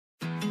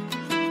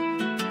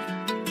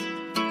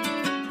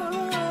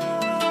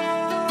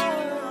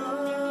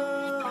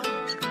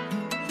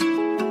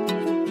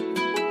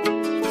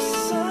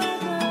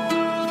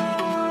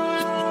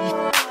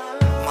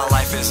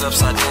is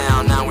upside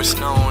down, now it's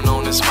known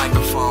on this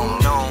microphone.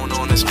 Known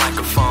on this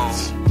microphone.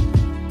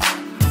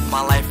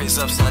 My life is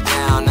upside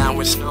down, now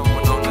it's known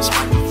on this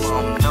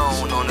microphone.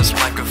 Known on this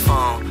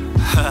microphone.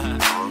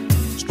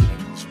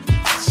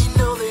 You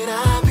know that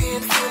I've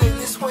been feeling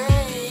this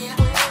way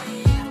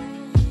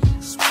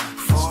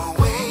for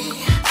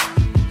way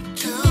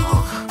too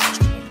long.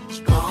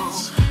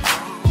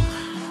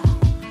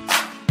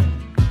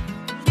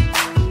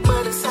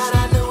 But inside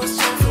I know it's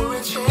time for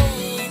a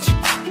change.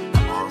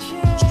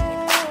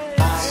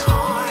 My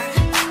heart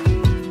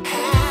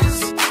has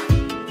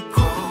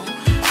grown.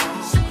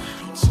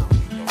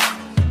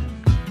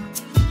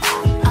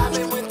 I've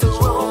been with the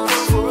wrong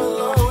girl for a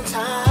long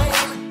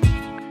time.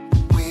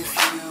 With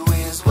you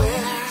is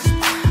where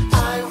I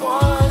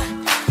want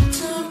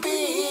to be.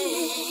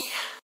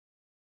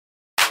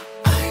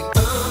 I'm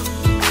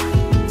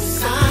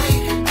upside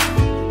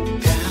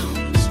down,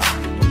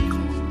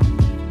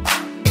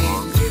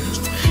 and you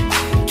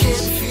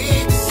can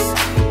fix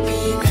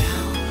me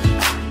now.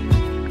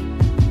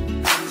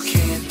 You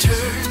can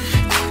turn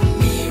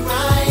me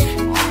right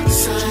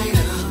side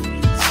up,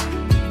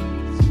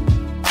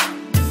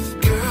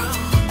 girl,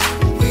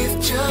 with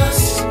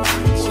just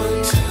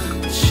one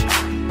touch.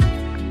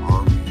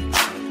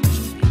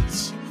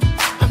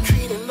 I'm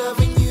treating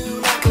loving you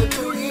like a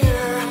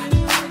career.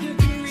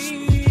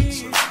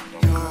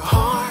 Your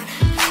heart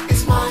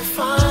is my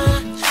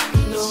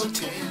final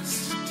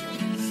test.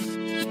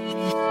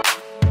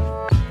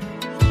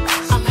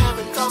 I'm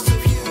having thoughts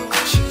of you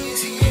when she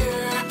is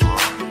here,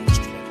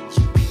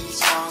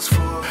 because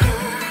for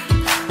her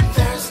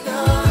there's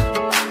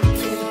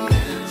nothing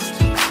left.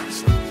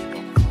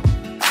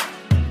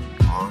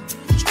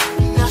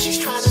 Now she's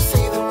trying to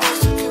say the words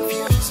to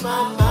confuse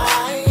my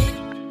mind,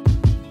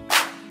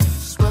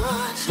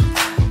 but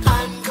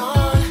I'm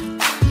gone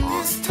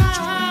this time.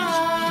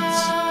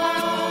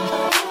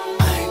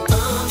 I'm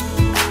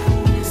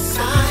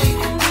upside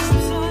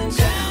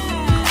down,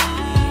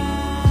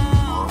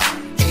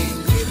 and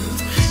you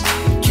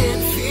can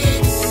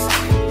fix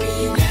me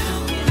now.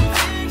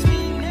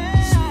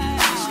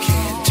 You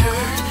can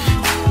turn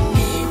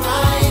me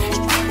right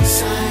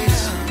side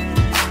up,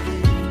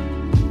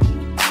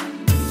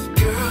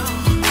 girl,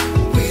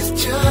 with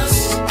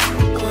just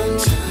one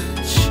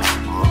touch.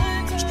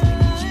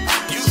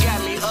 You got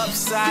me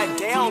upside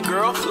down,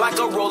 girl, like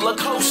a roller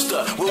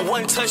coaster. With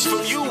one touch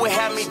from you, it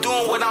had me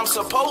doing what I'm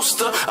supposed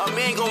to. A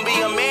man gonna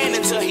be a man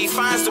until he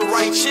finds the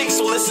right chick.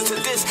 So listen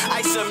to this,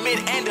 I submit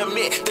and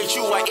admit that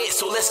you are it.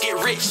 So let's get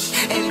rich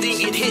and then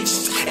get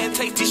hitched and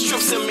take these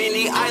trips to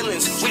many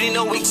islands we didn't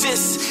know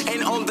exist.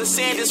 And on the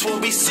sand is where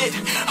we sit,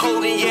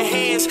 holding your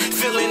hands,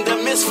 feeling the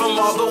mist from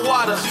all the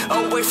water,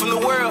 away from the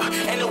world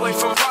and away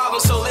from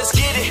problems. So let's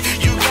get it.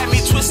 You got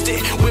me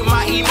twisted with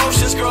my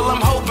emotions, girl.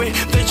 I'm hoping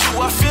that you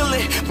are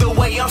feeling the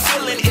way I'm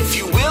feeling. If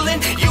you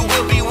willing, you